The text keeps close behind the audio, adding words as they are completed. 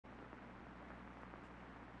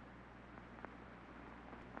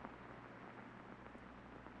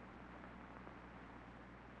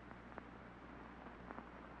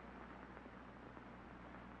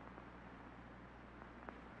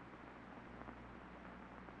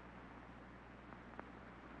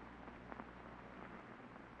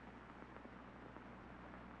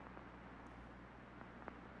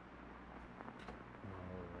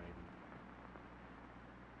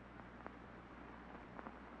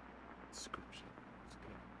Inscryption. It's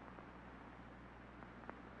good.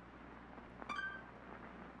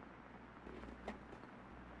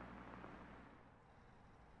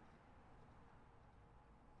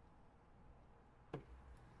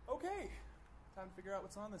 Okay, time to figure out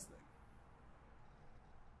what's on this thing.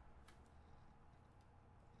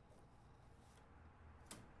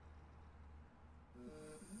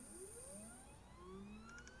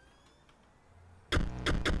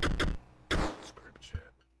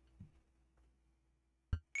 Inscryption.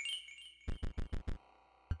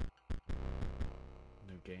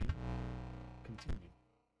 New game. Continue.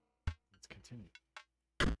 Let's continue.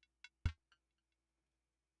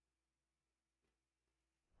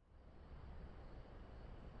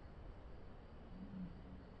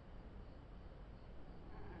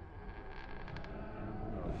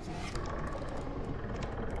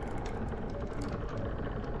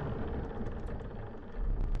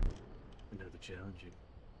 Another challenging.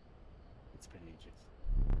 It's been ages.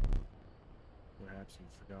 Perhaps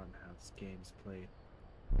you've forgotten how this game is played.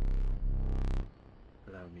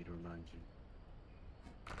 Allow me to remind you.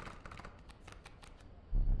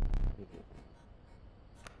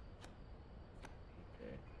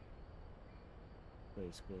 Okay.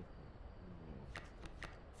 Play school.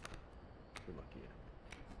 You're lucky.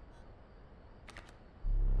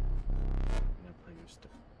 Now play your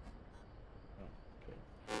stuff. Oh, okay.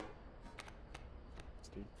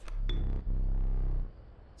 Steve.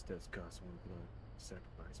 Steps cost one blood.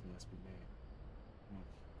 Sacrifice must be made.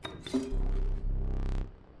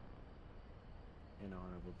 An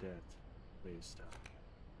honorable death. Please stop.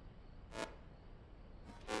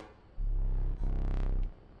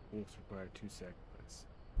 Wolves require 2 sacrifices.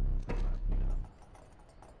 Lock me up.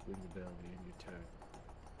 Ring the bell to end your turn.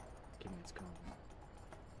 Give me its combat.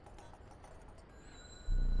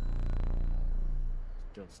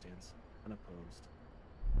 Still stands unopposed.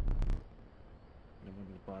 And then on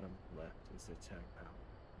the bottom left is the attack power.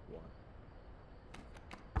 1.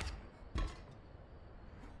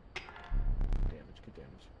 Damage, good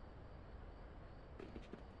damage.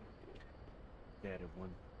 They added 1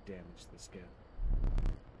 damage to the scale.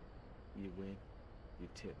 You win, you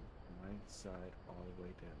tip my side all the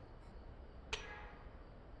way down.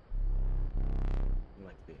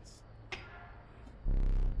 Like this.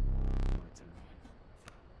 My turn.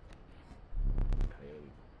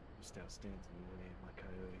 Coyote. Your staff stands in your name, my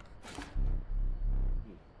coyote.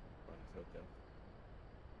 Bonus dealt.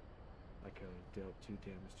 My coyote dealt 2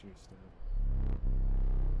 damage to your staff.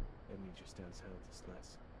 That means your staff's health is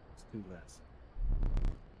less. It's 2 less.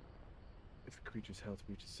 If a creature's health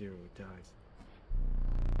reaches 0, it dies.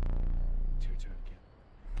 It's your turn again.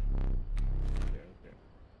 Okay.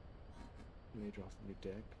 You may draw from your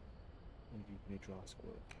deck, and you may draw a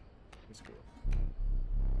squirrel. A squirrel.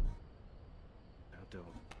 Now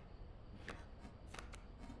don't. Okay.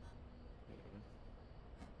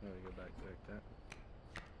 Now we go back like that.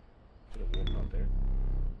 Put a wolf out there.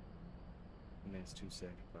 And that's 2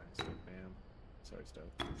 sacrifices. So bam. Sorry, stuff.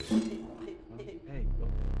 Hey,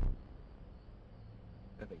 well.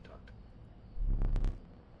 That thing talked.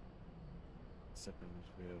 Second is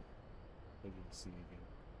real. Maybe you can see again.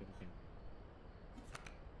 Hit again.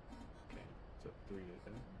 Okay, so 3 to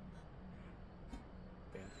go.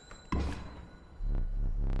 Bam.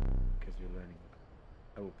 Because you're learning.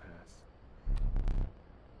 I will pass.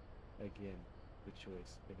 Again, the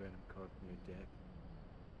choice. A random card from your deck.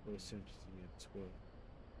 Or essentially a swirl.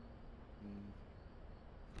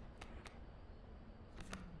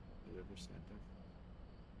 You ever snap that?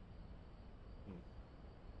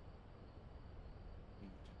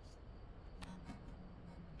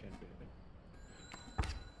 Can't do anything.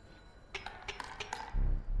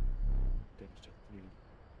 Damage to 3.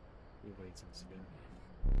 Your weights on spin.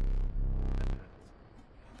 That happens.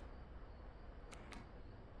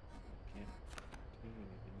 Can't do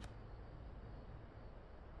anything.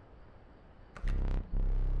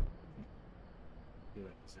 You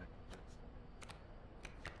like the sacrifice.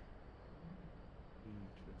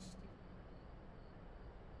 Interesting.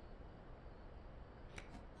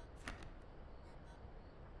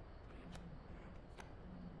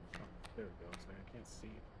 There we go. It's like I can't see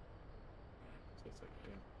it. So it's like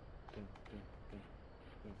ding, ding, ding, ding,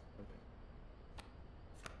 ding. Okay.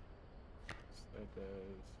 So that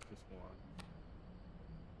does just 1.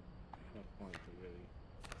 No point to really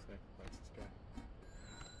sacrifice this guy.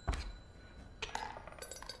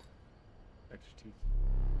 Extra teeth.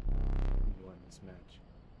 You won this match.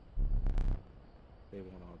 They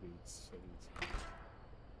won all these, so these.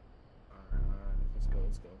 Alright, let's go,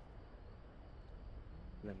 let's go.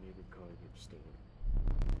 Let me recall your story.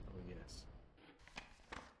 Oh yes.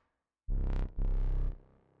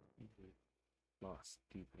 lost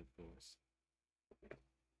deep in the forest.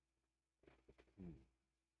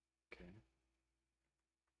 Okay.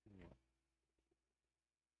 What?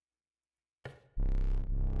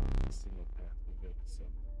 A single path revealed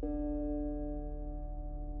itself.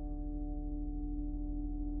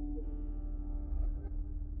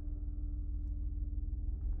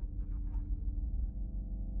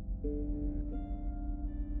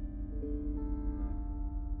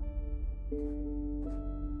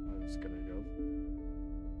 I'm just gonna go.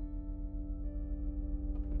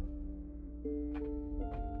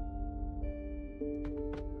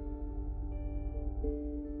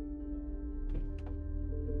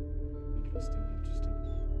 Interesting.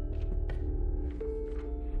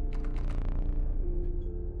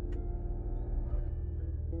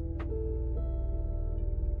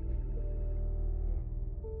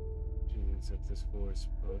 Humans of this forest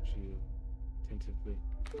approach you attentively.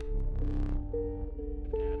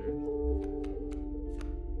 An adder.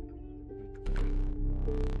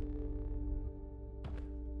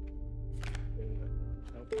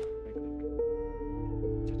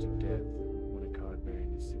 Touch of death when a card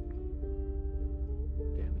bearing is sick.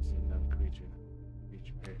 Damaging another creature.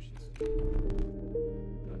 Creature perishes. The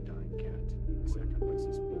undying cat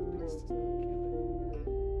sacrifices both beasts to kill it.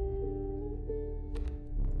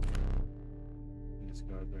 And this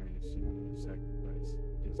card bearing is similar sacrifice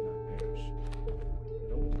does not perish.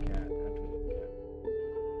 But only the cat after the cat.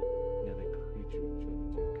 Another creature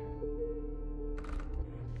joins your cat.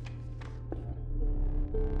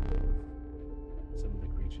 Some of the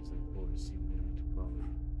creatures of the forest seem willing to follow you.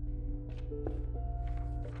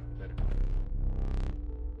 Better.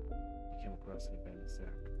 You came across an abandoned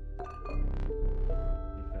sack.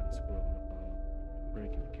 You found a squirrel in the bottom,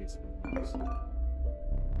 breaking the case of a mouse.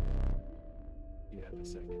 You have a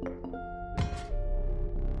second.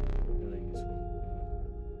 Really useful.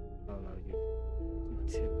 I'll allow you to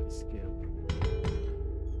tip the scale.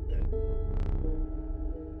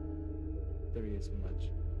 30 as much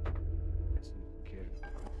as you care.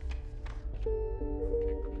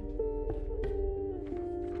 Okay, good.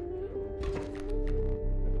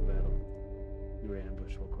 At the battle, you were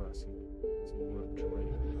ambushed while crossing some rough terrain.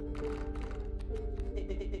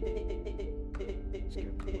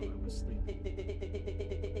 Scared me while I was sleeping.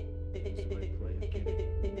 So I play again.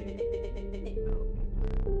 Help me.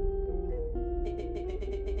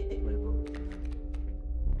 Play low.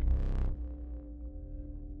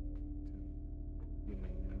 You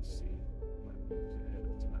may now see my moves ahead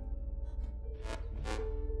of time.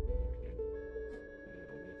 Okay.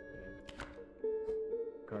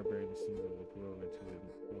 Card-bearing the symbol will grow into a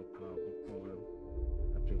more powerful form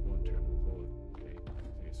after one turn of the void. Okay,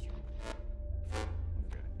 very strong.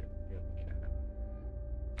 Okay, here we can.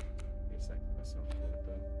 Here's like myself for it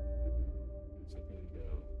though. So here we go.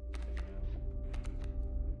 And now,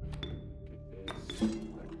 get this.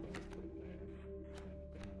 Like that, put it there.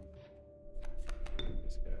 And down.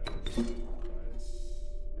 This guy. Twice.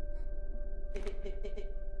 There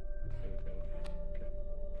we go. Okay.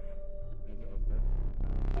 And over.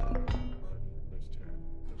 First turn.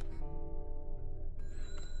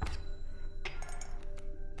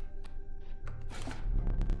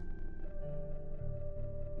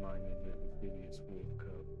 Mine is an amphibious wolf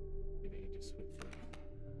cub. It ages swiftly.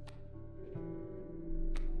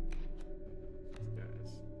 These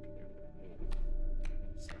guys.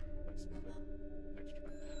 And sacrifice them next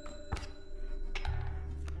turn.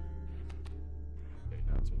 Okay,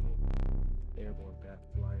 now it's a wolf. The airborne bat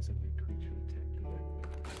flies over your creature and attack directly.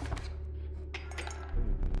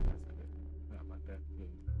 Ooh, that's good. Not my bat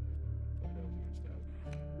flew. What else is that?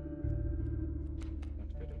 Not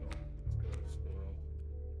good at all. Let's go squirrel.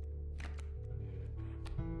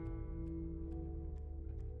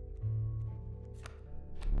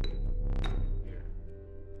 Yeah. Here.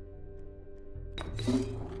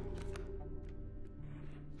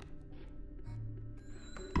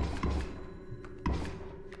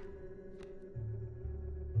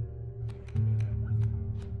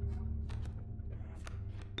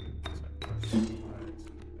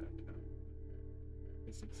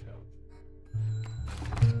 Physics health.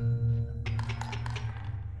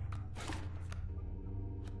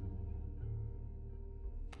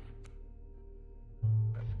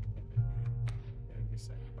 Every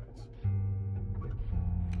sacrifice.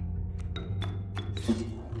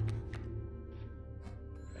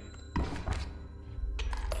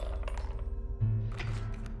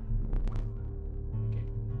 Okay,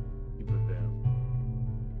 you prevail.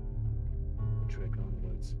 The trek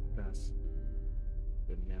onwards, fast,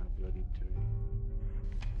 but now bloody terrain.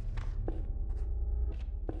 Good.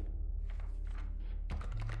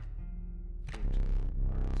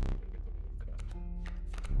 Alright, so we're gonna get the wolf cub.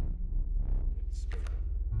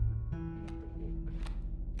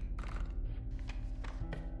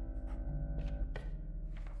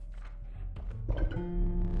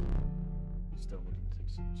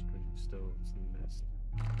 strange stones in the mist.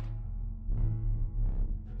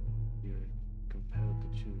 You're compelled to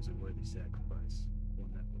choose a worthy sacrifice,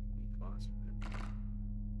 one that would be phosphate.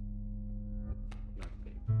 Not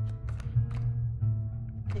big.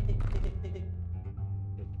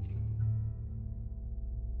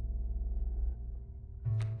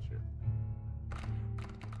 Sure.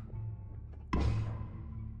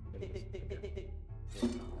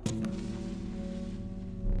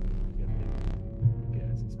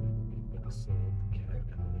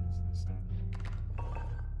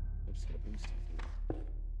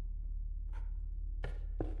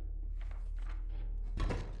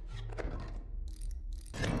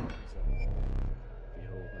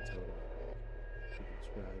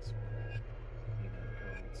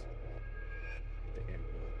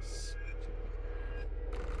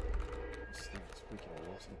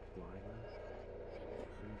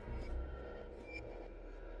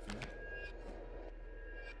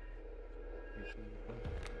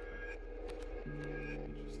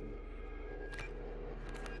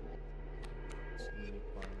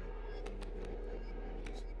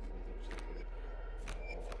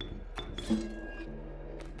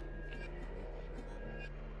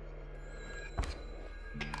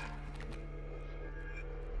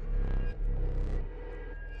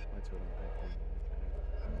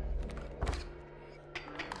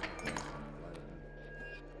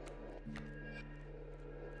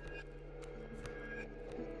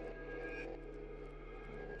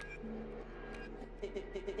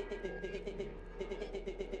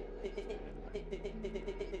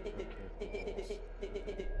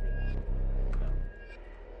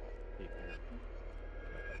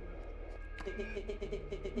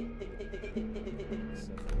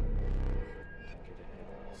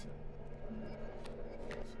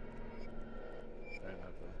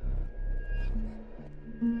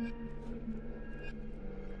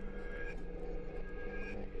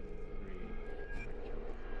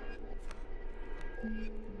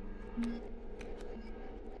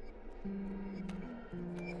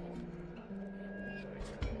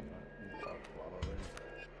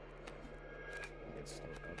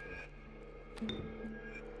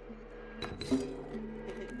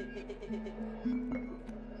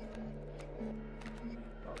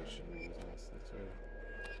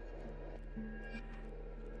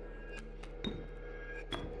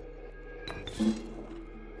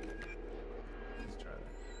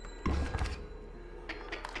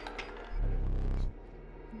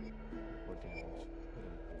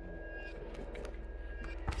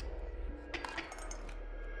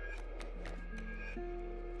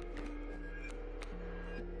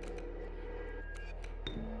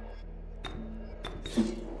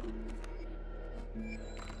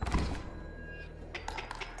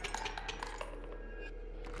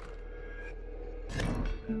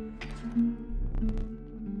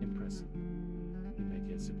 Impressive. You may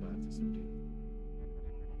get survived to some dude.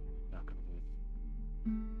 Not gonna win.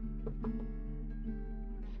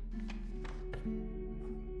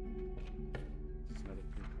 It's not a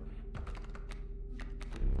free card.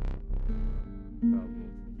 Problem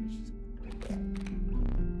is, it's just take that.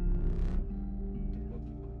 The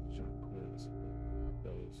Pokemon shot quiz for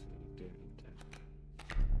those who didn't intend.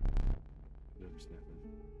 Whipsnapper.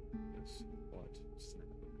 Yes, what?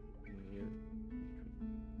 Snapper. Here.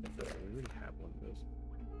 We already have one of those.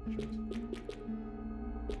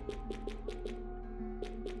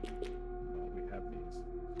 We have these.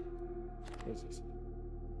 What is this?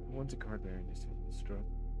 Once a card bearing is struck,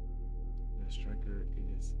 the striker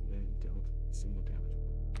is then dealt a single damage.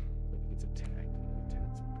 But if it's attacked, it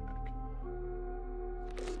attacks back.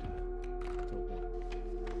 So one.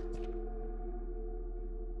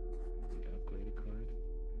 The upgraded card.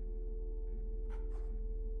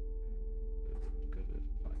 Good at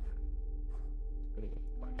fire. Good at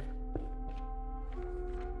fire.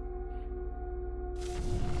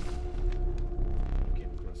 You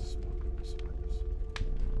came across a small group of survivors.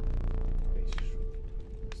 They shrunk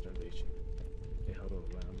from starvation. They huddled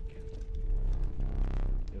around the camp.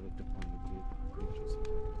 They looked upon the group of creatures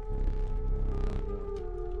and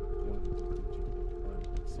one creature burned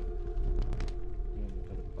and said, one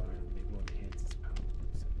by the fire made one enhance its power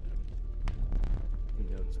and said another. We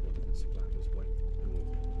noticed one of the survivors wiped the pool.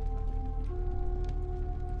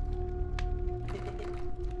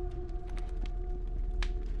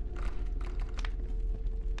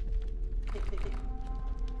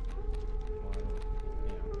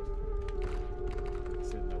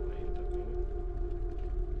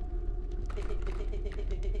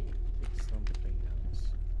 Something else.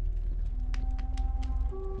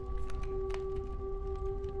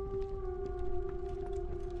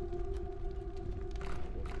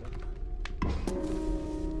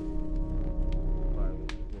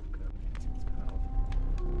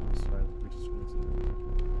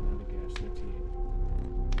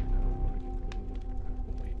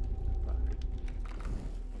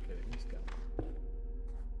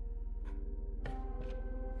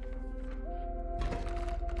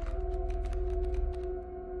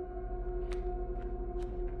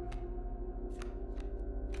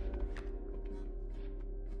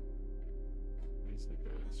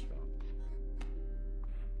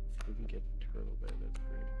 we can get turtle there, that's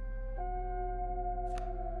great.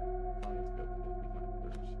 Oh, let's go filthy mine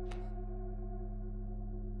first.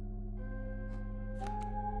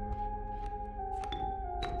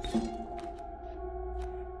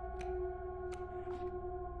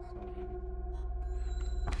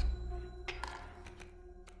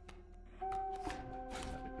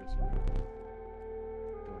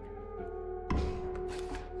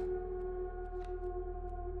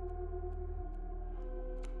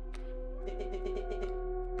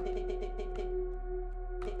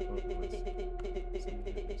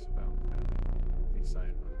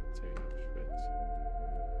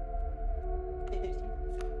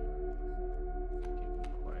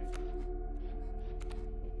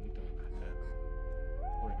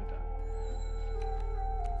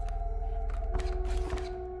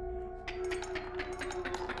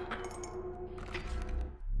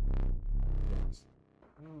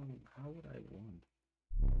 How would I won?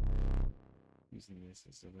 Using this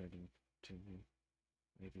as a wedding to me.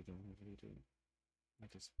 Maybe don't really do. I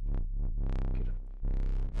just get up.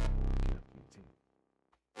 Get up and see.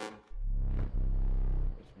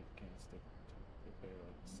 Which we can't stick to the barrel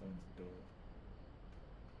outside the door.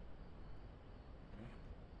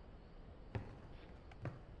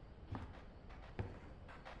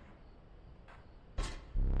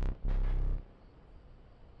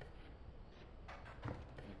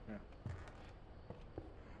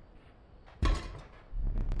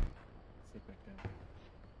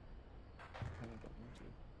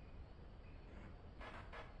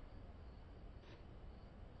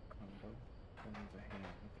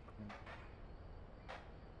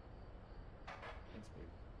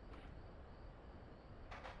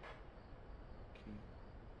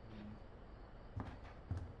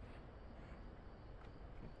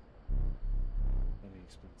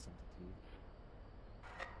 Explain something to you.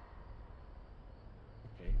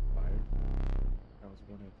 Okay, fire. That was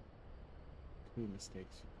one of 2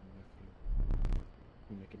 mistakes you can make.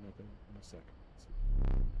 You make another in a second.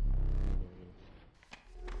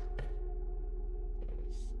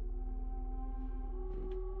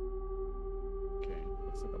 Okay,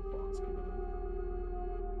 looks like a boss coming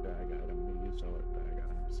up. Bag item. We used all our bag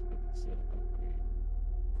items for this upgrade.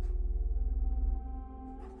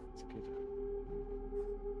 It's good.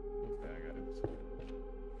 Bag items.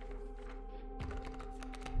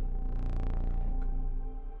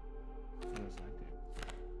 What does that do?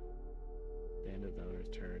 The end of the owner's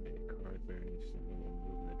turn, a card bearing each symbol will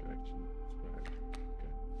move in the direction described.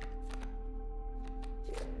 Okay.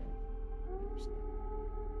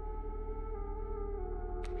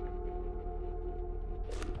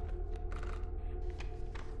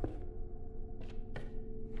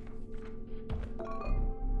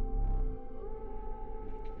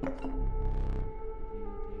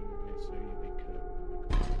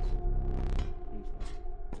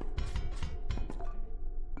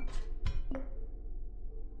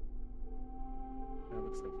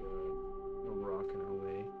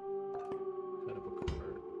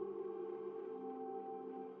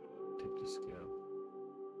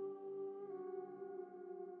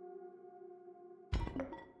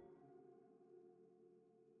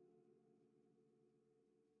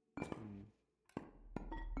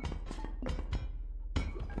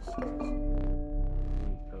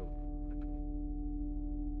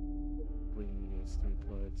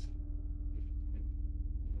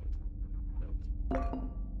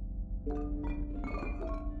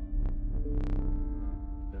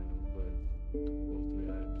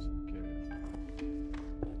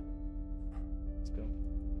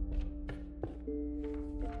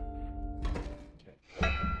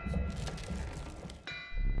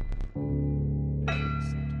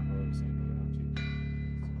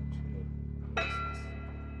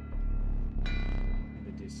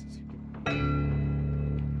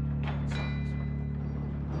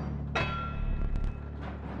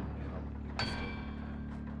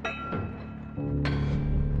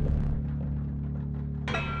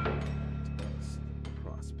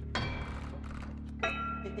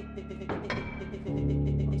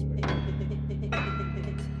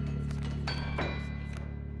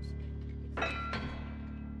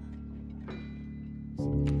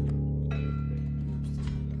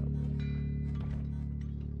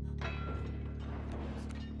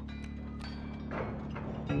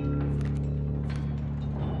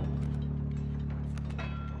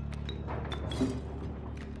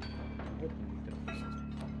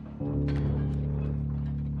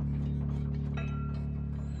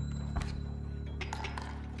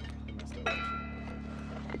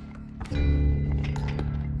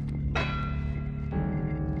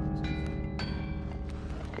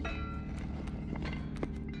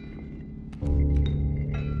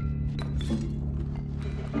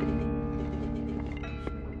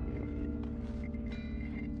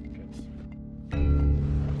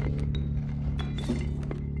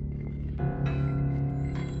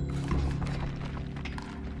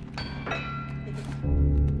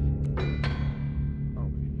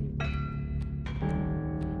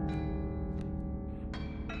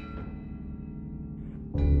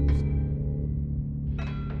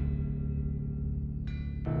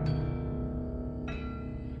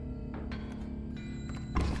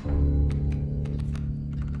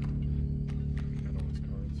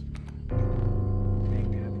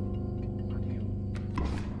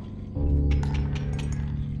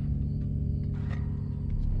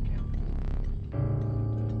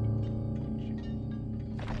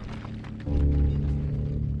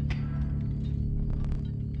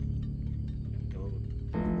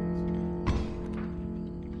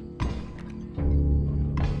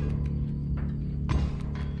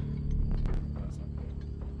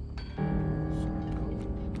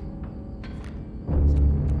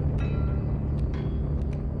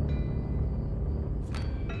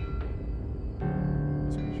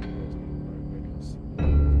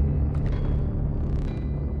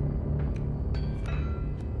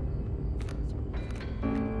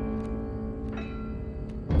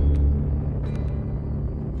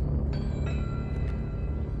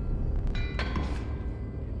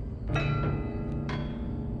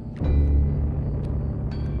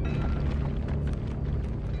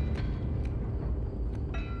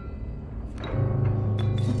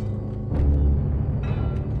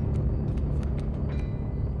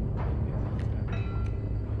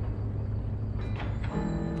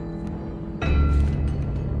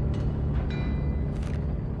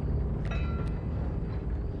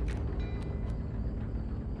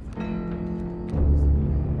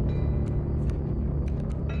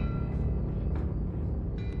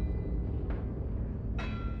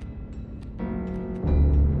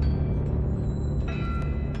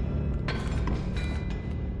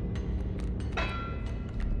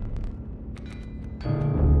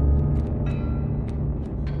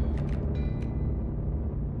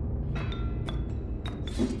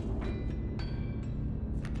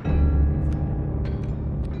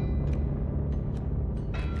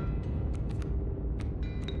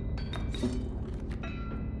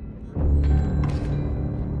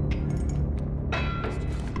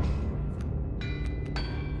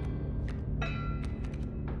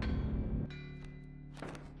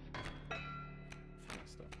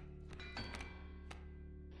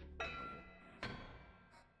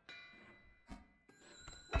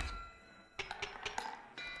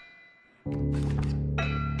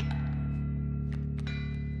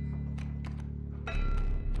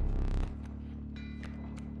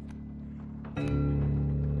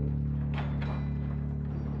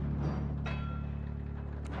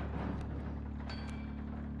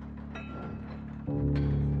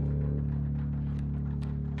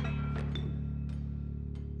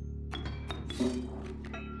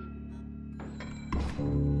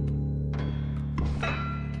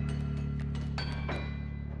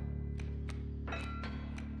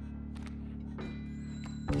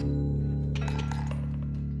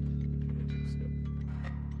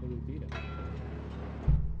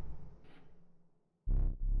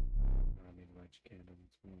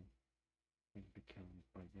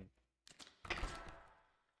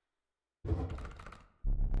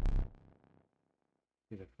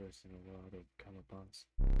 Be the first in a while to come upon us.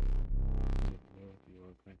 You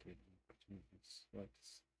are granted opportunities like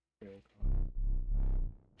this. Very calm.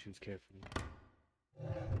 Choose carefully.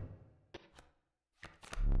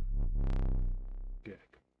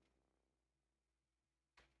 Jack.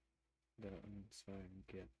 The uninspiring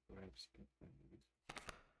get perhaps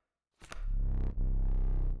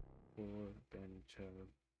poor abandoned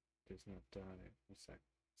child does not die of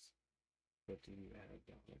sacrifice. What do you have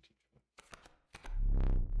that let you try?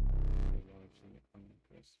 A largely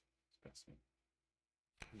unimpressed specimen.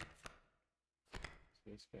 So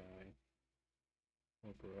this guy,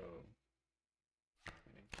 or bro,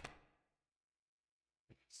 okay.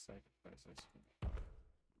 If he sacrifices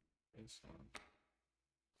this one,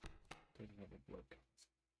 doesn't have a blood cost.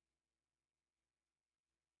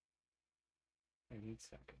 I need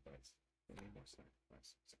sacrifice. I need more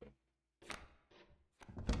sacrifice. Let's go.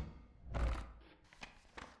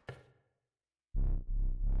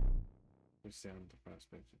 We sound the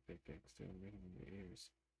prospect of pickaxe still ringing in your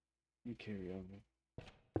ears. You carry on me.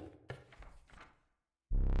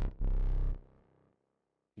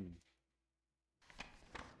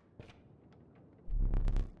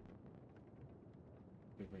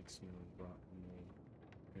 The red smell of rotten mold.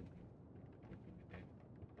 Dripping the head.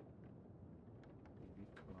 Maybe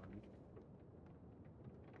card.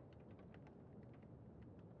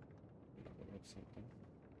 Bottle of something.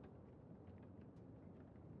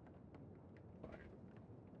 Fire.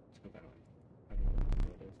 Let's go that way. I don't know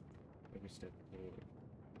what it is. Every step forward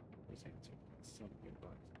was answered by some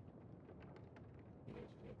advice.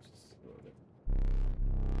 Those steps slowly.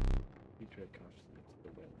 You tread cautiously to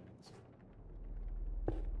the wetlands.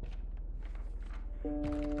 You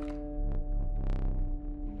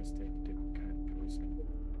must take a different kind of poison.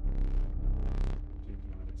 Too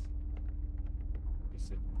modest. The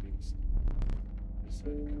sick beast.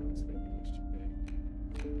 Beside the cost that you wish to pay.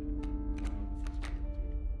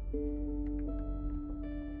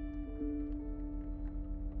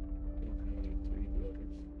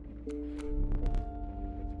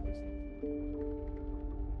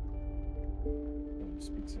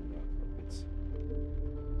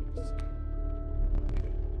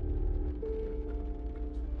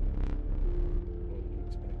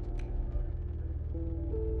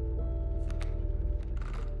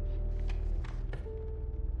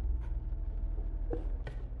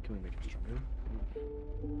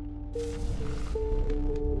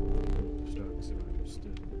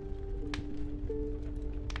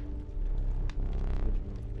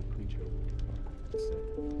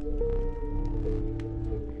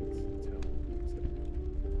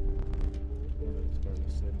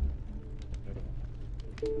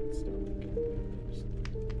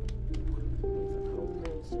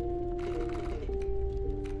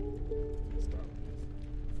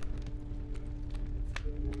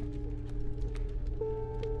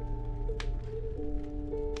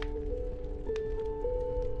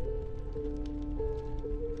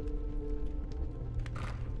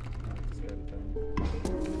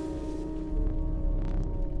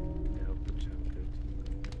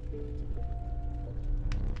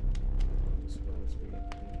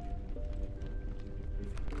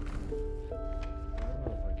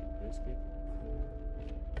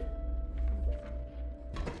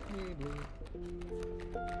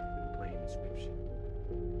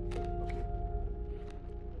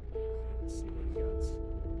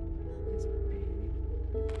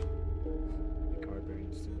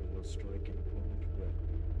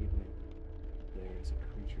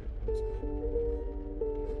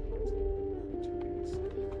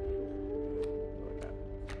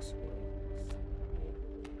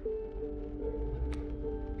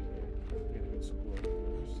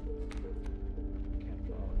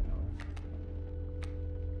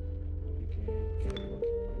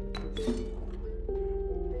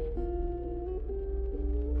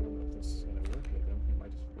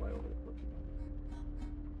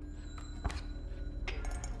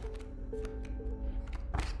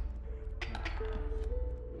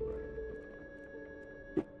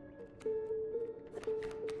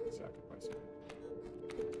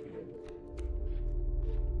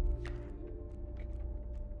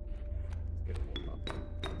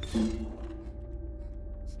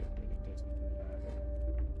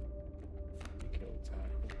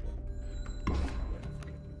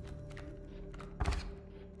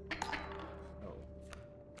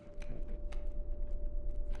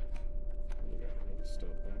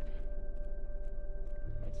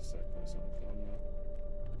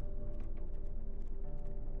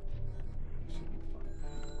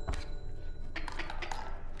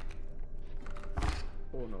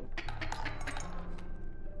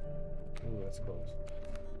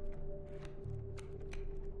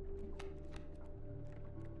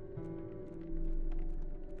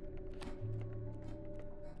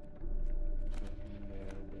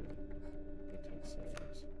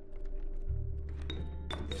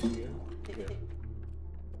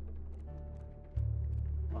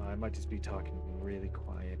 might just be talking really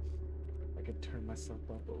quiet. I could turn myself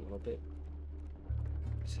up a little bit.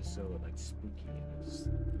 It's just so like spooky in this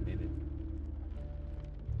minute.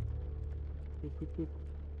 Boop, boop, boop.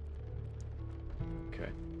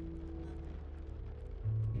 Okay.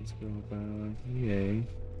 Let's go about yay.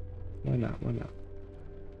 Why not? Why not?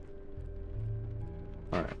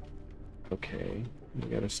 Alright. Okay. We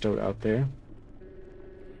got a stoat out there.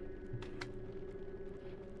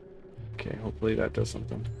 Okay, hopefully that does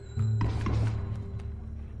something.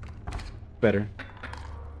 Better.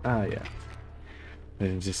 Ah, yeah.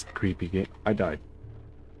 Then just creepy game. I died.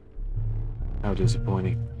 How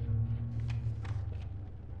disappointing.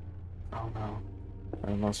 Oh no.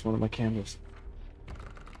 I lost one of my candles.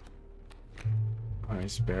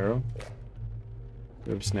 Alright, sparrow.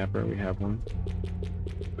 We have a snapper, we have one.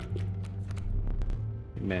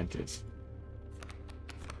 Mantis.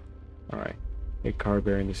 Alright. A card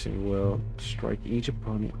bearing the symbol will strike each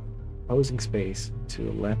opponent opposing space to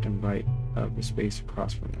the left and right of the space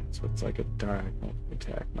across from it. So it's like a diagonal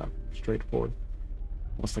attack, not straightforward.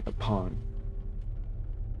 Almost like a pawn.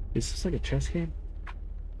 Is this like a chess game?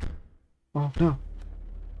 Oh no.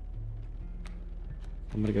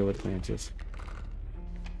 I'm gonna go with Mantis.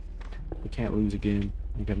 We can't lose again.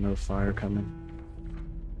 We got another fire coming.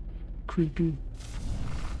 Creepy.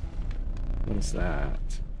 What is that?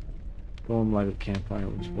 Golem light of the campfire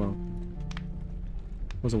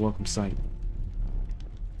was a welcome sight.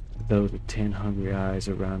 Though the 10 hungry eyes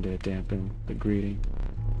around it dampened the greeting.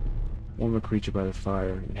 Warm a creature by the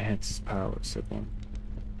fire, enhances power, said one.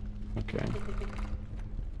 Okay.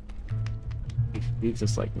 He's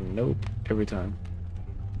just like, nope, every time.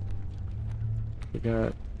 We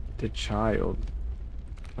got the child.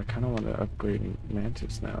 I kind of want to upgrade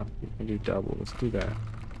Mantis now. We can do double. Let's do that.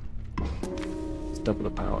 Let's double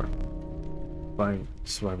the power. Five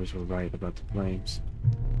survivors were right about the flames.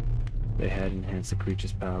 They had enhanced the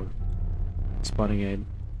creature's power. Spotting a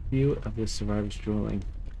view of the survivors dwelling,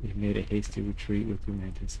 he made a hasty retreat with the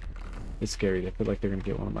Mantis. It's scary. They feel like they're gonna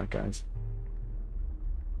get one of my guys.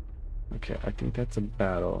 Okay, I think that's a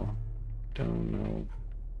battle. Don't know.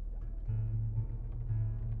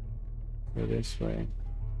 Go this way.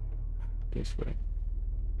 This way.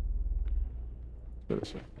 Go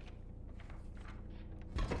this way.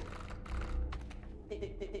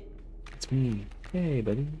 It's me. Hey,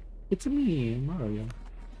 buddy. It's me, Mario.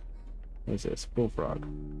 What is this? Bullfrog.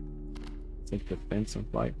 It's like defense and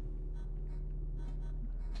flight.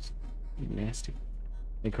 Just nasty.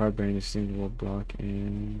 A card bearing the symbol block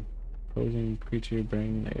and opposing creature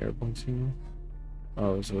bearing the airborne symbol.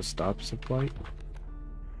 Oh, so it stops the flight?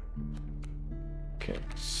 Okay,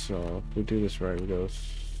 so if we do this right, we go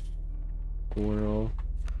squirrel.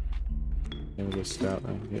 Then we go stout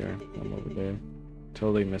down here. I'm over there.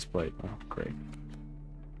 Totally misplayed. Oh, great.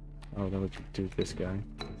 Oh, then we can do this guy.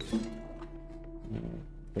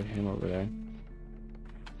 Put him over there.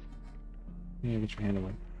 Yeah, get your hand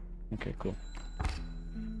away. Okay, cool.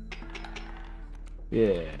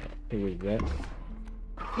 Yeah, hey, wait, that.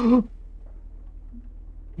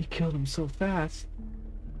 He killed him so fast.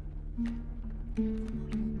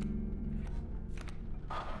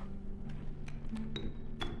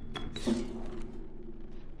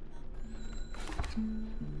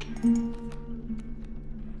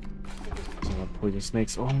 Poison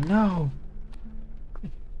snakes. Oh no!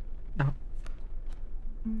 No.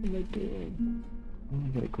 What am I doing? Oh, I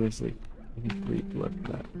got a grizzly. I need 3 left of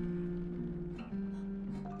that.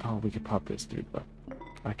 Oh, we could pop this dude, but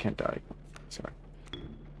I can't die. Sorry.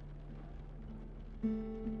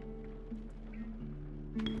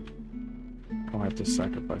 Oh, I have to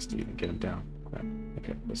sacrifice to even get him down. Crap.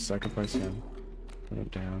 Okay, let's sacrifice him. Put him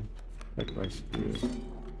down. Sacrifice you.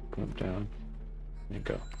 Put him down. And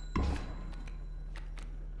go.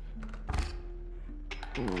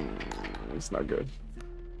 It's not good.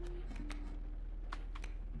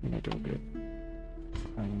 We're not doing good.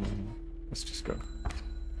 Let's just go.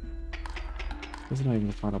 This is not even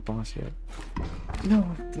the final boss yet. No,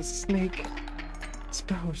 the snake. This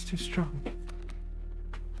power is too strong.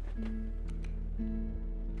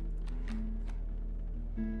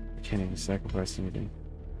 I can't even sacrifice anything.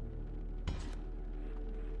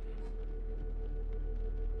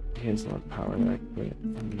 He has a lot of power that I can put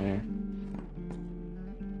in there.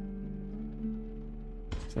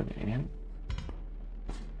 Is that an ant?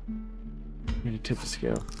 I'm gonna tip the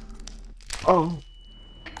scale. Oh!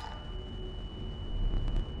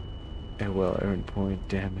 And well, earned point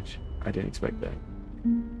damage. I didn't expect that.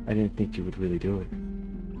 I didn't think you would really do it.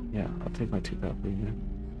 Yeah, I'll take my 2 power for you, man.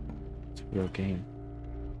 It's a real game.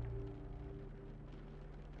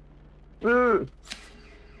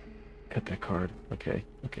 Cut that card. Okay,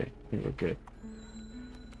 okay. I think we're good.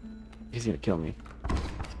 He's gonna kill me.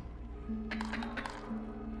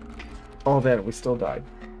 All that, we still died.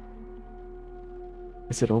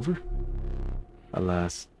 Is it over?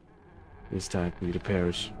 Alas, it's time for me to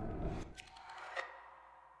perish.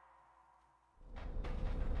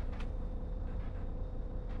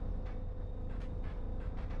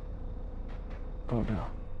 Oh no.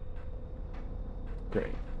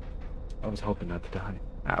 Great. I was hoping not to die.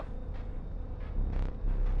 Ow.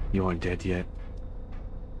 You aren't dead yet.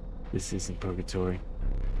 This isn't purgatory.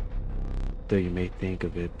 Though you may think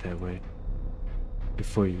of it that way.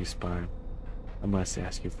 Before you expire, I must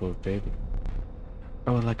ask you for a favor.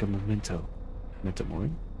 I would like a memento. Memento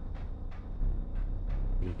mori?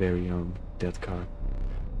 Your very own death card.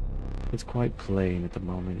 It's quite plain at the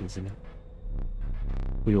moment, isn't it?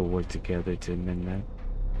 We will work together to amend that.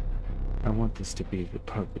 I want this to be the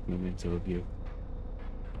perfect memento of you.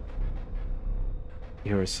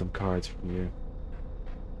 Here are some cards from your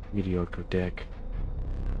mediocre deck.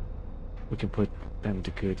 We can put them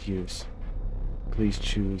to good use. Please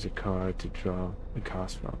choose a card to draw the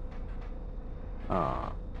cost from.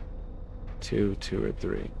 Ah. 2, 2, or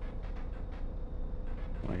 3.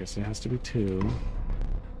 Well, I guess it has to be 2.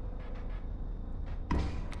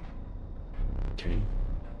 Okay.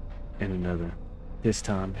 And another. This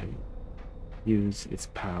time, use its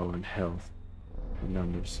power and health and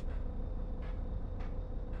numbers.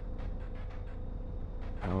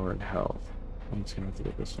 Power and health. I'm just gonna have to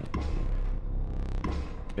get this one.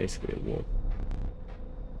 Basically a wolf.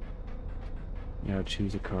 Now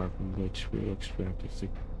choose a card from which we will extract a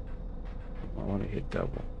secret. I want to hit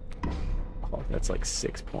double. Oh, that's like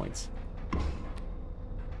 6 points.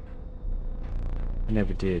 I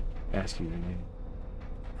never did ask you your name.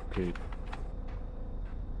 Good.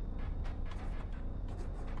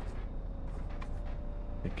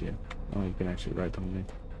 Thank you. Oh, you can actually write the name.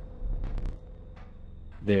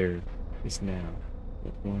 There is now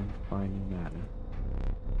but one final matter.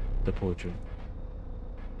 The portrait.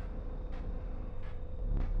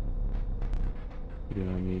 You do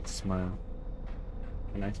not need to smile.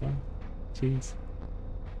 Can I smile? Please.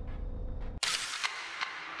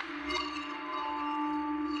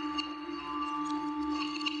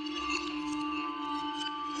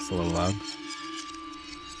 It's a little loud.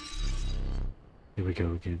 Here we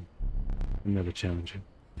go again. Another challenger.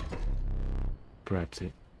 Perhaps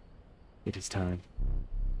it is time.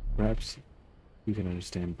 Perhaps you can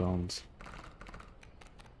understand bones.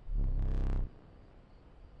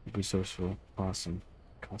 Resourceful possum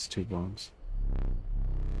costs 2 bones.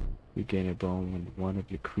 You gain a bone when one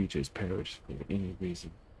of your creatures perish for any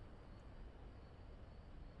reason.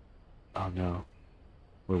 Oh no.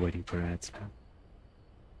 We're waiting for ads now.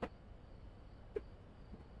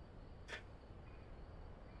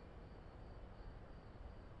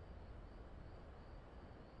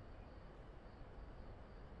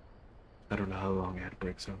 I don't know how long I had to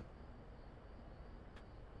break some.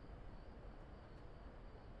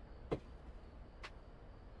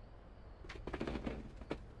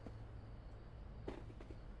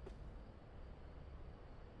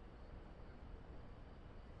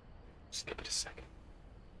 Just give it a second.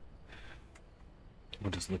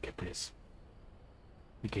 We'll just look at this.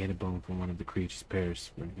 We gain a bone from one of the creatures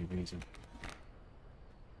perished for any reason.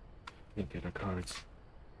 Look at our cards.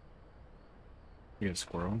 We got a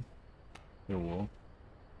squirrel. A wolf.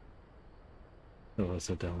 Oh,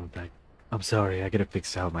 so dumb back. I'm sorry, I gotta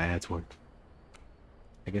fix how my ads work.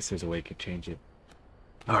 I guess there's a way I could change it.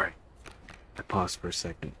 Alright. I paused for a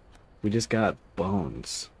second. We just got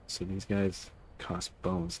bones. So these guys cost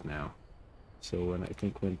bones now. So I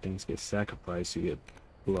think when things get sacrificed, you get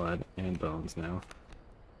blood and bones now.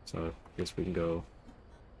 So I guess we can go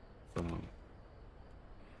from him.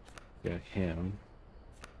 Get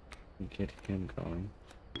him going.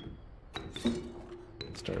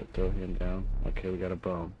 Start throw him down. Okay, we got a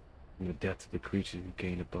bone. In the death of the creature, you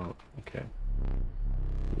gain a bone. Okay.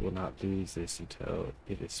 We will not lose this until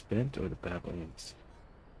it is spent or the battle ends.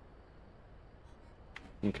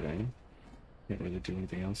 Okay. Can't really do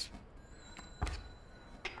anything else.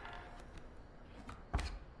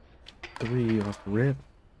 3 off rip.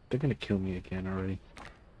 They're gonna kill me again already.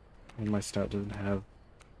 And my stat doesn't have.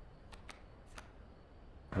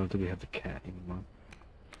 I don't think we have the cat anymore.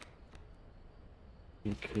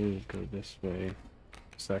 We could go this way.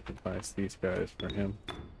 Sacrifice these guys for him.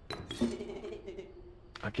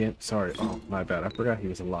 Again, sorry. Oh, my bad. I forgot he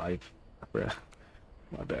was alive. I forgot.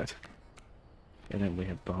 My bad. And then we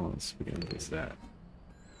have bones. We're gonna use that.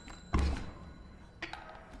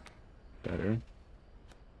 Better.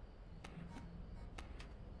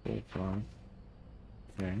 Full farm.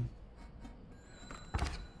 Okay.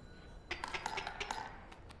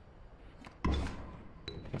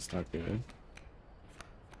 That's not good.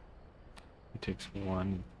 It takes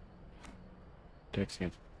 1 dex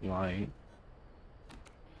against light.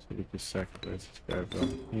 So we just sacrifice this guy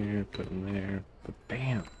from here, put him there, but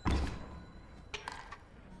bam!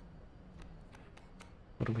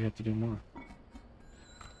 What do we have to do more?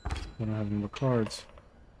 We don't have any more cards.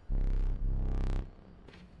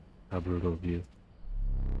 How brutal of you.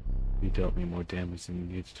 You dealt me more damage than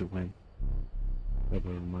you needed to win. However,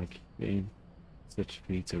 in my game, such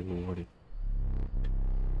feats are rewarded.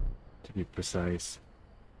 To be precise,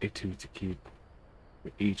 a 2 to keep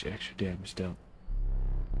for each extra damage dealt.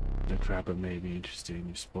 The Trapper may be interested in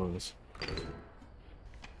your spoils.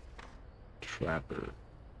 Trapper.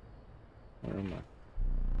 Where am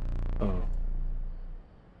I? Oh.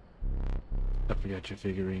 I forgot your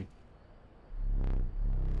figurine.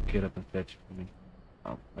 Get up and fetch it for me.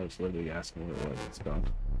 Oh, I was literally asking where it was. It's gone.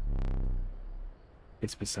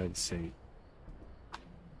 It's beside the safe.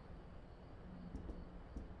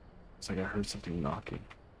 It's like I heard something knocking.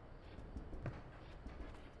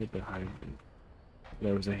 Get behind me.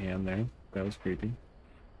 There was a hand there. That was creepy.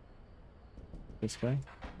 This guy?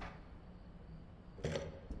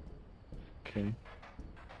 Okay.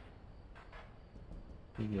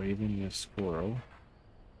 A raven and a squirrel.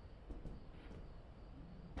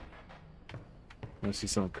 Wanna see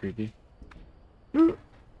something creepy?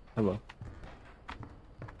 Hello.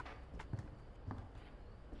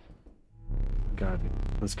 Got it.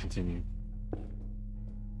 Let's continue.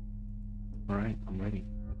 Alright, I'm ready.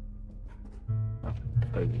 Oh, I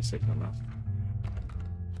didn't even say something else.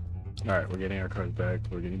 Alright, we're getting our cards back.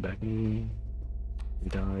 We're getting back in. We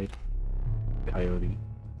died. Coyote.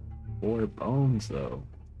 4 bones, though.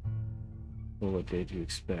 Well, what did you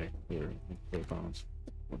expect for 4 bones?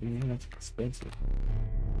 What do you mean that's expensive?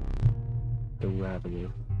 The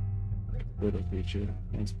Ravager. Little creature.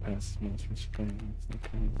 Hands past monstrous fangs.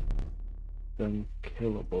 Okay. The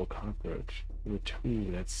unkillable cockroach.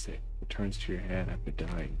 Ooh, that's sick. Returns to your hand after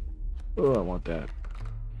dying. Oh, I want that.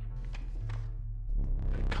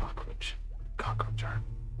 A cockroach. Cockroach arm.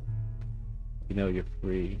 You know you're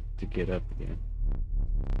free to get up again.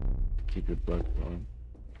 To keep your blood flowing.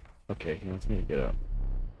 Okay, he wants me to get up.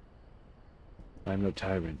 I'm no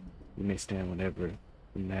tyrant. You may stand whenever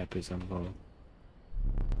the map is unrolled.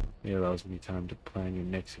 It allows me time to plan your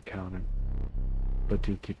next encounter. But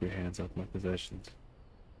do keep your hands off my possessions.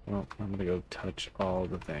 Well, I'm gonna go touch all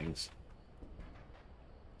the things.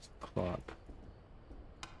 Clock.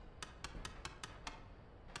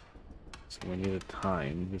 So when you have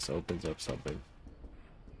time, this opens up something.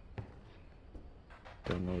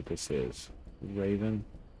 Don't know what this is. Raven,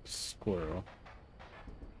 squirrel.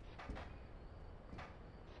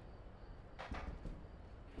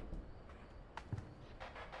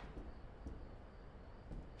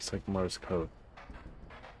 It's like Morse code.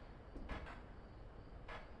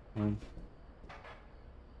 1,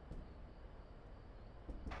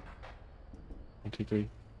 2, 3.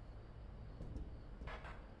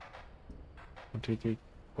 1, 2, 3,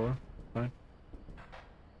 4, 5.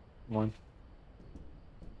 1.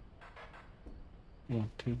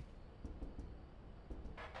 1, 2.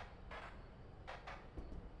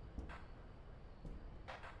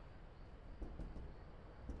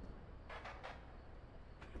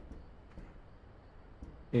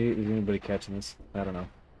 Is anybody catching this? I don't know.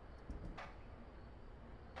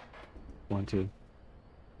 1, 2.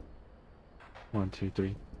 1, 2,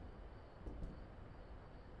 3.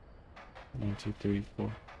 1, 2, 3,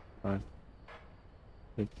 4, 5,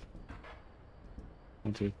 6.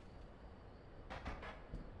 1, 2.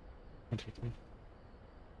 1, 2, 3.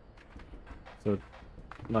 So,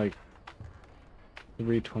 like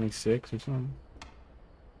 326 or something.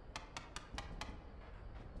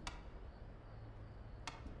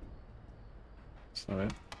 That's not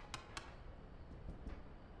it.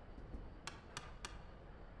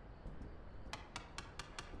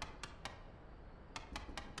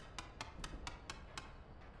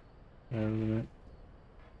 Wait a minute.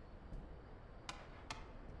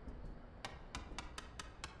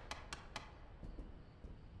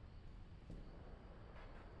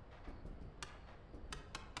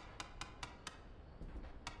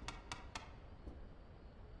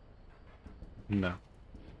 No.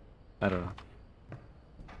 I don't know.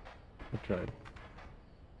 I tried.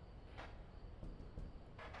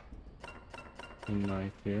 A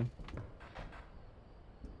knife here.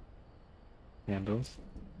 Handles.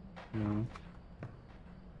 No.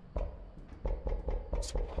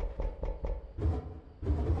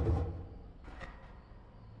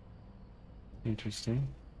 Interesting.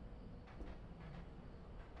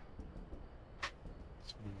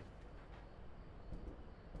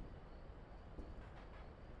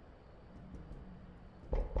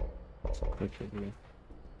 Okay, dude.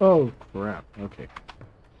 Oh crap. Okay.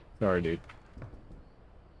 Sorry, dude.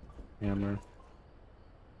 Hammer.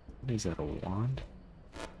 What is that? A wand?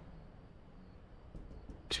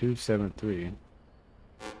 273.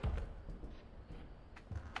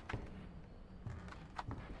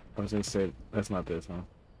 I was gonna say that's not this, huh?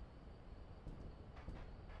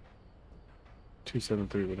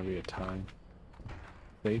 273 wouldn't be a time.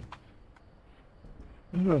 Safe.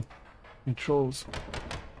 Controls.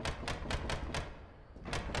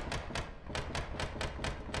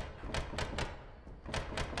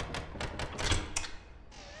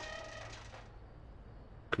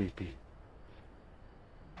 Creepy.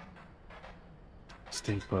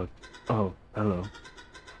 Stink bug. Oh, hello.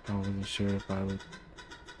 I wasn't sure if I would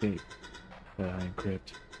think that I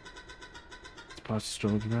encrypt. It's Posh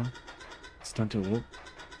strolling around. Stunted wolf.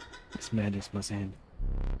 This madness must end.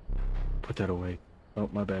 Put that away. Oh,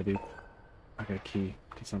 my bad, dude. I got a key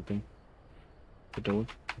to something. The door?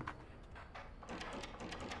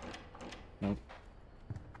 Nope.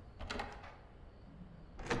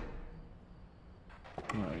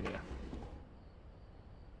 Oh, yeah.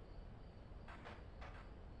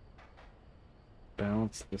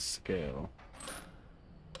 Balance the scale.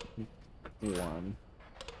 1.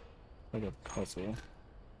 Like a puzzle.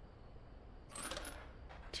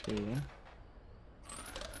 2.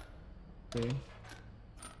 3.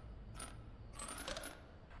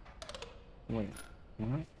 Wait,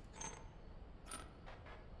 what?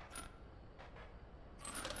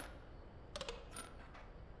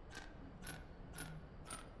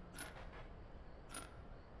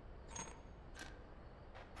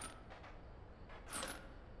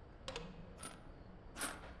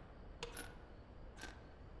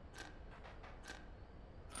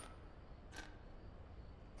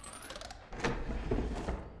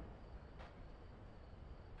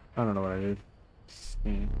 I don't know what I did.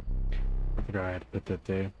 I forgot I had to put that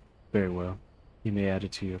there. Very well. You may add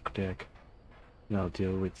it to your deck. And I'll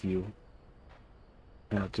deal with you.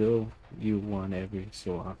 And I'll deal you one every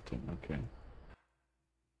so often. Okay.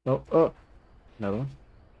 Oh! Another one?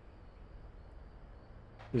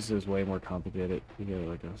 This is way more complicated. You get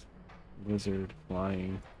like a lizard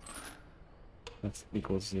flying. That's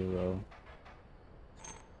equals 0.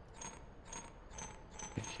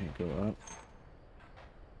 It can't go up.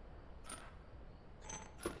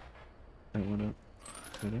 That went up.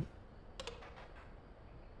 Is that it?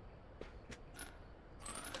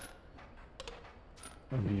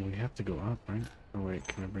 I mean, we have to go up, right? Oh wait,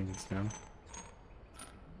 can I bring this down?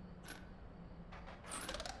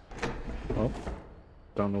 Oh.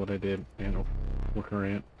 Don't know what I did. Man, working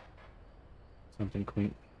around. Something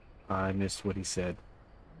clean. I missed what he said.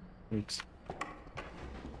 Oops.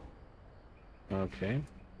 Okay.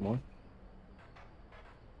 More.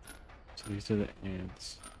 So these are the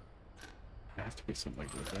ants. It has to be something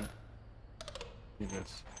like this, right? Do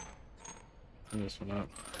this. Bring this one up.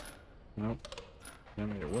 Nope. That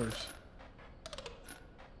made it worse.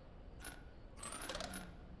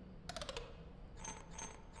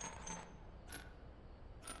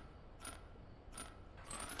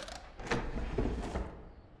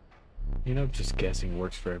 You know, just guessing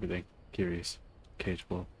works for everything. Curious. Cage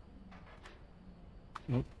wolf.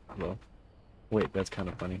 Nope. Hello. Wait, that's kind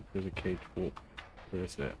of funny. There's a cage wolf. Where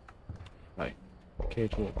is that? Hi.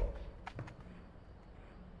 Cage wolf.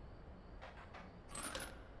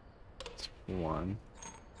 It's 1.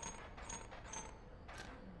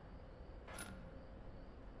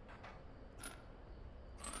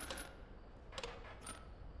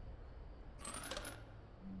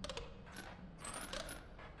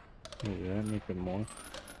 Did that make it more?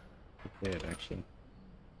 It did, actually.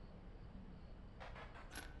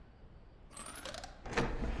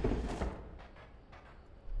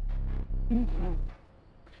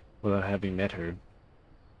 Without having met her,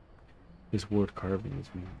 this word carving is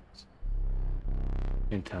meaningless.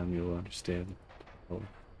 In time you'll understand. Oh,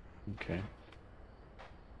 okay.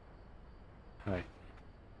 Hi.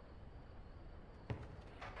 I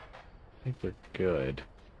think we're good.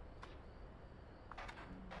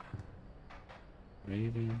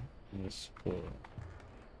 Maybe in the squirrel.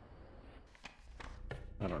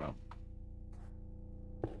 I don't know.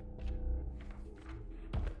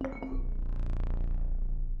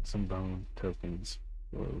 Some bone tokens.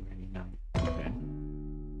 Okay.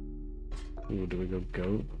 Ooh, do we go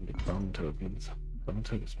goat or get bone tokens? Bone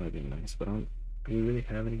tokens might be nice, but do we really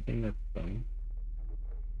have anything that's bone?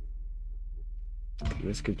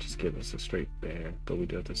 This could just give us a straight bear, but we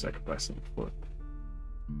do have to sacrifice some foot.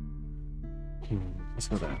 Let's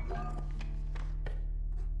go that.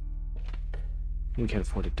 We can't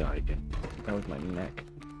afford to die again. That was my neck.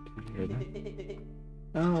 Did you hear that?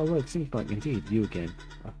 Oh, look, seems like indeed you again.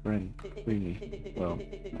 A friend. Free me. Well,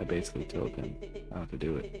 I basically told him how to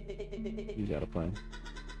do it. You got a plan?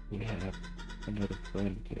 We have another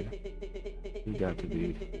friend here. You got to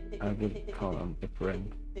be, I wouldn't call him a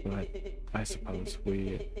friend, but I suppose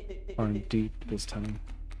we are indeed this time.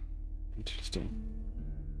 Interesting.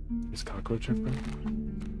 Is Cockroach a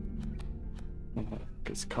friend?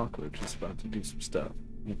 Because Cockroach is about to do some stuff.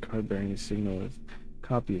 And the card bearing a signal is a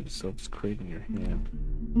copy of himself is created in your hand.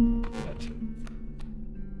 That's it.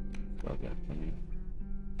 Love that for me.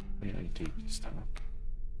 Yeah, indeed this time.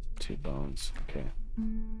 2 bones. Okay.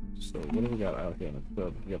 So what do we got out here in the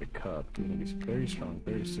club? We got a cup. We're gonna be very strong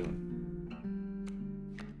very soon.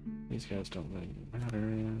 These guys don't really matter.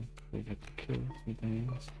 We got to kill some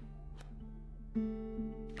things.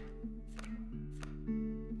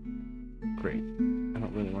 Great. I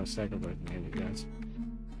don't really want to sacrifice any of you guys.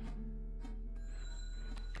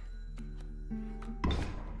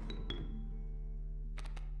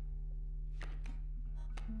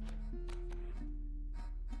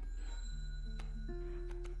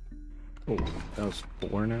 Oh, that was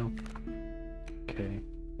 4 now? Okay.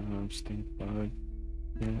 Stink bug.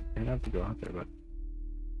 Yeah, I have to go out there, but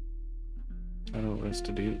I don't know what else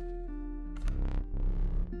to do.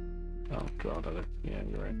 Oh, draw another. Yeah,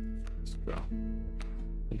 you're right. Let's draw.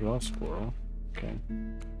 Draw a squirrel. Okay.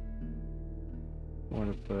 I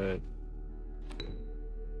want to put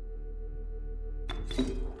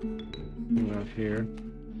you out here.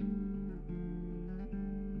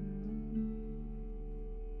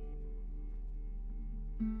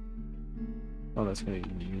 Oh, that's gonna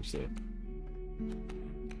use it.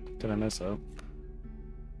 Did I mess up?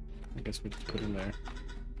 I guess we just put him there.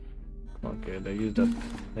 Okay, they used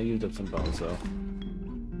up some bones though.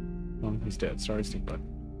 Oh, he's dead. Sorry, Stink Bug.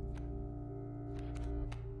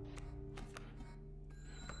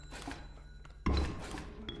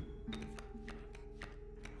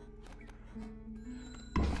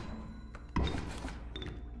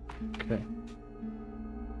 Okay.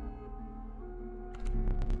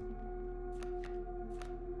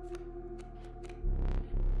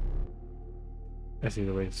 I see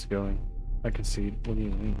the way it's going. I concede. What do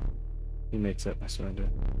you mean? He may accept my surrender.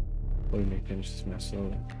 Or we may finish this mess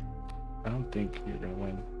slowly. I don't think you're gonna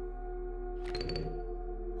win.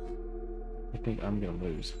 I think I'm gonna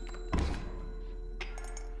lose.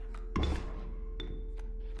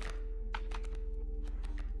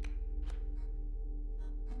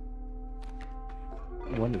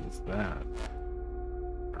 What is that?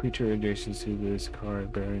 Creature adjacent to this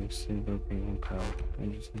card bearing invoking one power.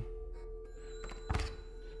 Interesting.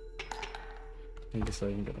 I guess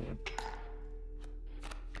I'm gonna win.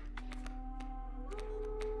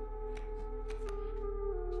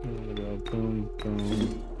 So I'm gonna go boom, boom,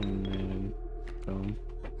 and then boom.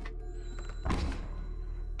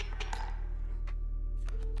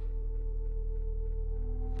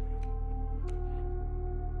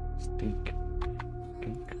 Stink.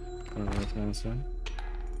 Stink. I don't know what's gonna say.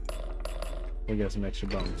 We got some extra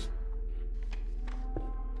bones.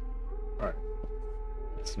 Alright.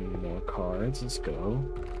 Some more cards. Let's go.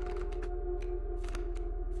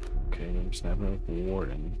 Okay, I'm snapping up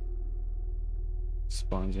Warden.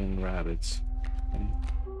 Spawns in rabbits. Okay.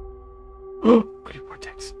 Oh!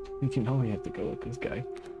 CreepVortex. You can only have to go with this guy.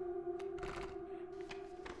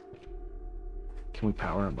 Can we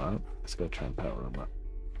power him up? Let's go try and power him up.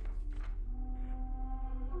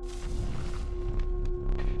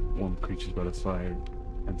 One creature's about to fire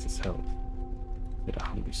ends its health. Get a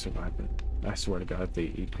hungry survivor. I swear to God, if they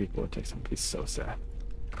eat CreepVortex, I'm gonna be so sad.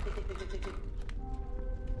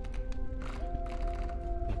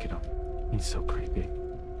 Look at him. He's so creepy.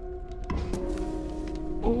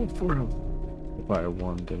 Oh, for him. The fire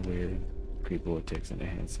warmed and weird. CreepVortex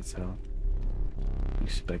enhances its health. You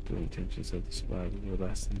suspect the intentions of the survivor were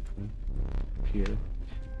less than pure.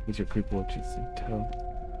 With your CreepVortex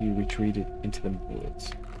intel, you retreated into the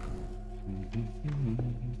woods.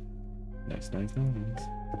 Nice, nice, nice.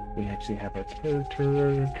 We actually have a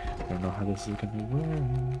character. I don't know how this is gonna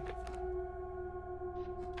work.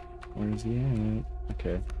 Where is he at?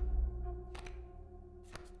 Okay.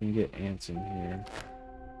 You get ants in here.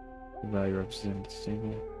 The value represents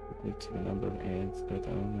single equal to the number of ants that the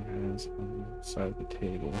owner has on the side of the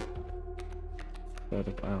table. But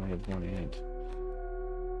if I only have 1 ant.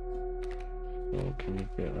 So can we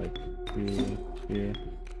get like 2 here?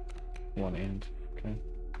 1 ant. Okay.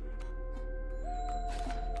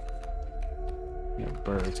 You know,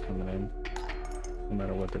 birds coming in. No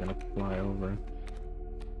matter what, they're gonna fly over.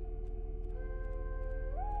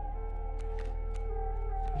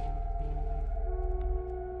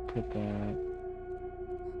 Put that.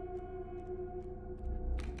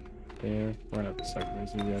 there. We're gonna have to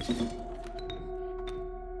sacrifice you guys.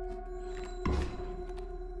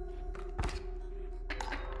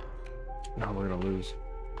 No, we're gonna lose.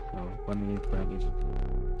 No, one of these brothers.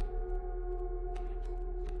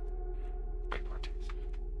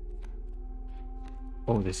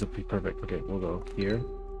 Oh, this will be perfect. Okay, we'll go here.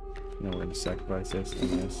 Now we're gonna sacrifice this and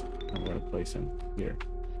this, and we're gonna place him here.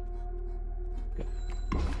 Okay.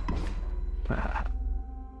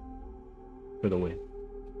 For the win.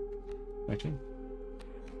 Actually,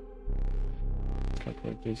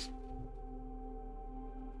 calculate this.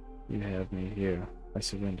 You have me here. I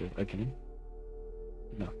surrender. Again?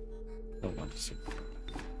 No. Don't want to surrender.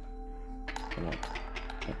 I want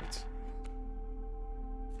puppets.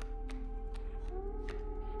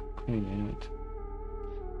 Clean it.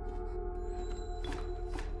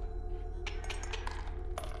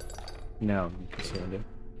 Now you can surrender.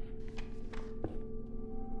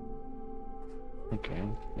 Okay,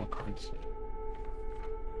 more cards.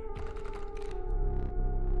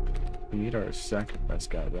 We need our sacrifice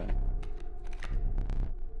guy back.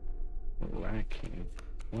 Racking.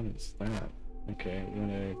 What is that? Okay, when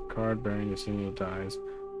a card bearing a single dies,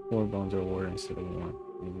 4 bones are awarded instead of 1.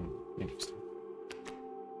 Interesting.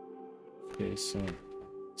 Okay, so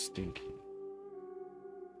stinky.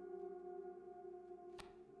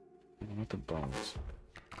 I want the bones.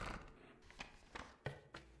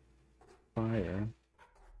 Fire.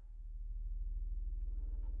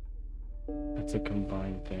 That's a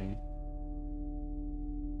combined thing.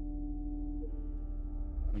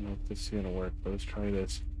 I don't know if this is gonna work, but let's try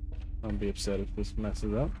this. I'll be upset if this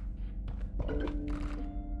messes up.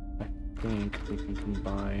 I think we can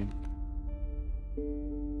combine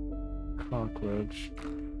cockroach,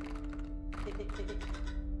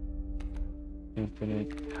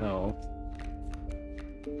 infinite health,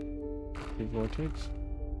 CreepVortex.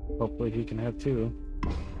 Hopefully he can have 2.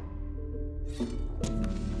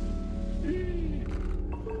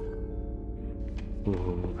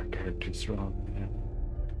 Ooh, our character's strong, man.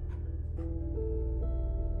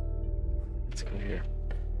 Let's go here.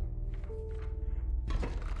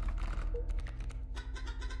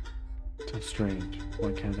 So strange.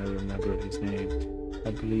 Why can't I remember his name?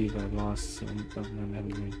 I believe I lost some of my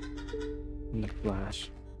memory in the flash.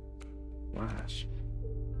 Flash.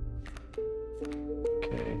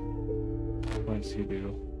 Okay. What does he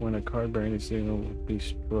do? When a card bearing signal will be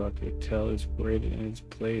struck, a tail is braided in its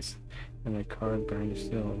place, and the card bearing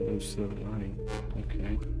signal moves to the right.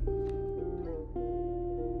 Okay.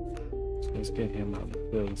 So let's get him out of the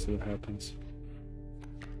field and see what happens.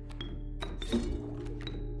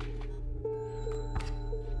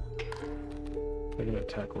 They're gonna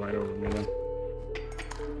attack right over me then.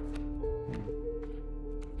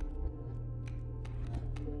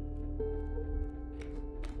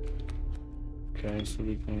 Okay, so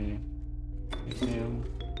we can get him,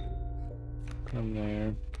 come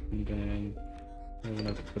there, and then we're gonna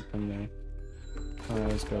have to put them there. Alright,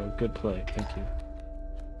 let's go. Good play, thank you.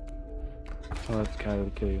 I'll have to kind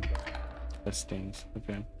of kill you. That stings,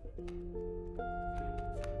 okay.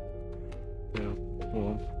 Yeah,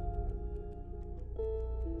 cool.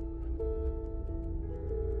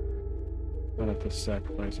 I'll have to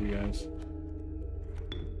sacrifice you guys.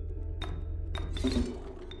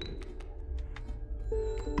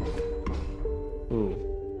 Ooh.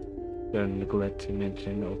 Gotta neglect to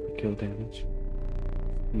mention overkill damage.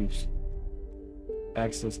 Use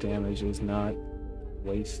access damage is not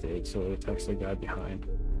wasted, so it attacks the guy behind.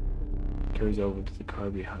 Carries over to the car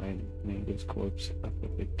behind, and gives corpse of the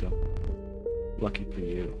victim. Lucky for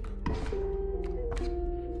you.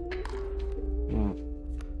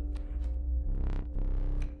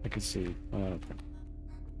 I can see.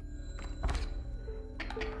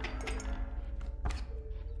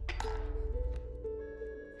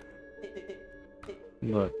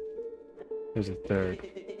 Look, there's a third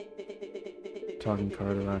talking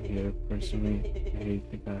card around here. Personally, I hate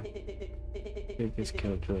the guy. Biggest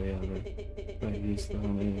killjoy ever. But he's the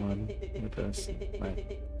only one with us to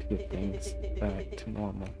get things back to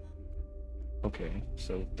normal. Okay,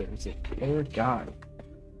 so there's a third guy.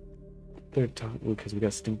 Third talk because we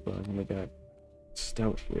got stink bug and we got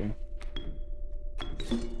stout here.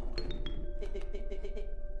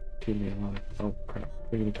 Leave me alone. Oh crap!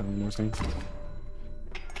 We're gonna be telling more things.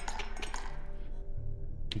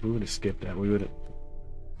 If we would have skipped that, we would have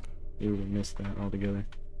missed that altogether.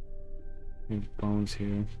 We have bones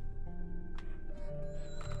here.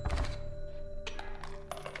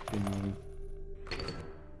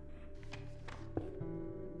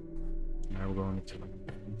 Now we're going to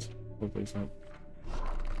hopefully it's not.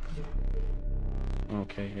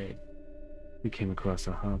 Okay, hey. We came across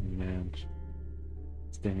a hobby, man.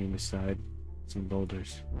 standing beside some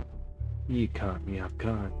boulders. You caught me off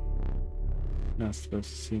guard. Not supposed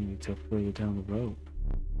to see me till further down the road.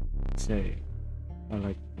 Say, I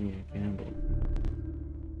like me a gamble.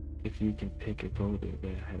 If you can pick a boulder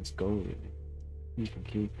that has gold in it, you can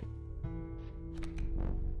keep it.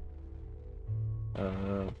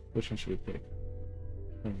 Which one should we pick?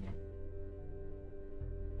 I don't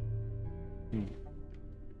know.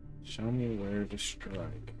 Show me where to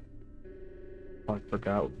strike. Oh, I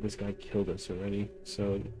forgot this guy killed us already,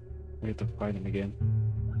 so we have to fight him again.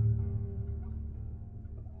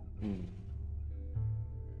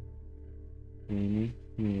 Meeny,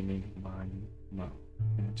 meeny, miny, mo.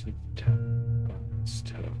 Magic tap on his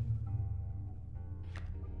toe.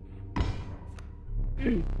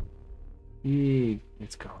 Yee,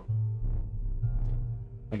 it's gone.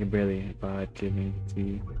 I can barely abide giving to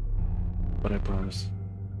you, but I promise.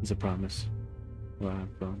 It's a promise. Where I'm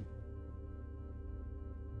from.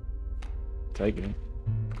 Take it.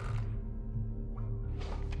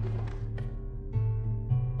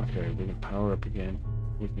 Okay, we can power up again.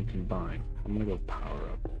 We can combine. I'm gonna go power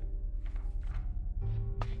up.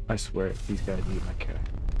 I swear, these guys eat my cat.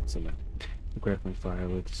 So now, grab my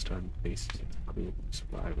firewood to start faces of the group of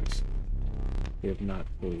survivors. We have not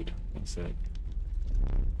food, one said.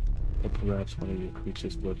 But perhaps one of your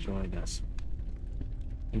creatures will join us.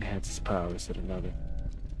 Enhance its power, said another.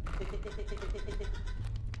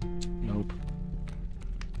 Nope.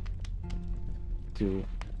 Do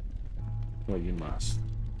what you must.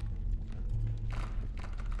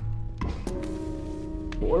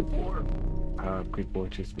 Poor.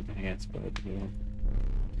 CreepVortex with enhanced by the moon.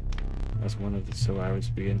 As one of the survivors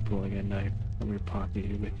began pulling a knife from her pocket,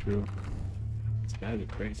 he withdrew. These guys are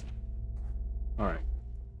crazy. Alright.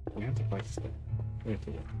 We have to fight this thing. We have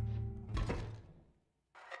to win.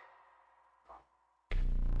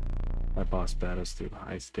 My boss battles through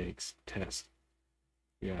high stakes test.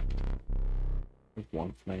 Yeah. With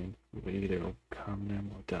one flame, we will either overcome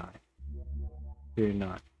them or die. Fear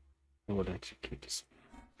not. I will let you keep the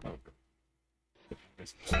smoke.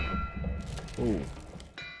 Ooh.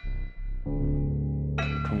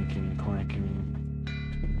 Clinking and clanking.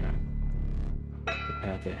 The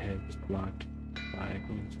path ahead was blocked by a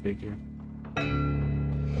gloom's figure.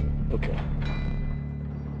 Okay.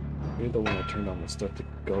 You're the one that turned on the stuff to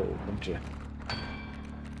go, don't you?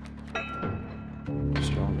 I'm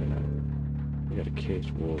stronger now. We got a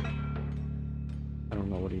caged wolf. I don't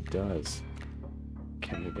know what he does.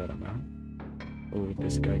 Can we get him out? Oh,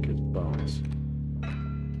 this guy gets bones.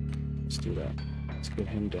 Let's do that. Let's get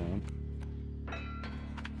him down.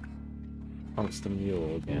 Oh, it's the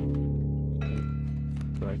mule again.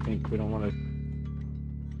 But I think we don't want to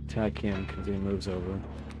attack him because he moves over.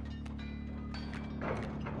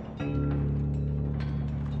 I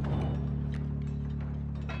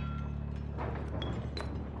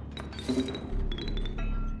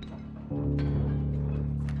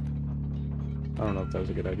don't know if that was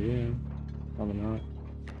a good idea. Probably not.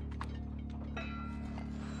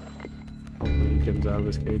 Hopefully he comes out of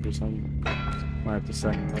this cage or something. Might have to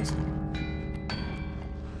sacrifice him.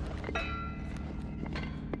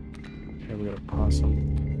 Okay, we got a possum.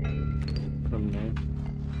 Put him there.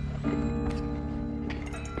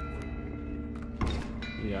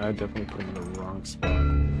 Yeah, I definitely put him in the wrong spot.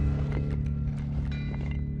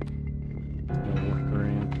 Gonna work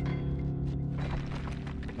around.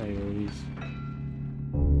 Coyotes.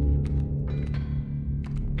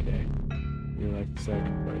 Okay. You like the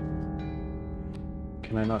sacrifice.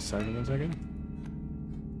 Can I not sacrifice again?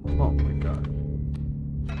 Oh my god.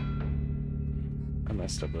 I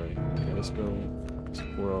messed up already. Okay, let's go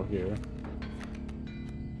squirrel here.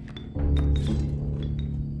 I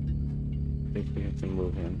think we have to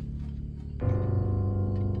move him.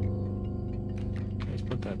 Okay, let's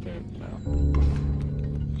put that there now.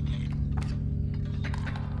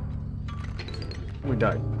 We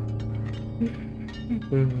died.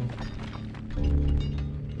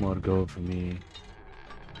 More gold for me.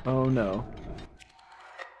 Oh no.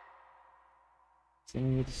 So we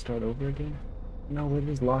need to start over again? No, we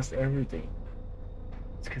just lost everything.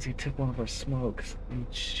 It's because he took one of our smokes. You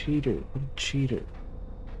cheater. What a cheater.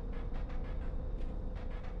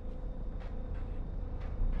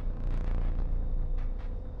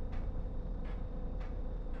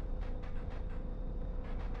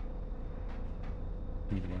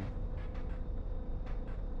 Anyway.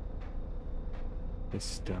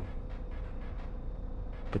 This is dumb.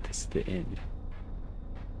 But this is the end.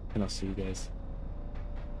 And I'll see you guys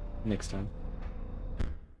next time.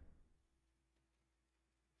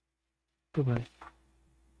 Bye-bye.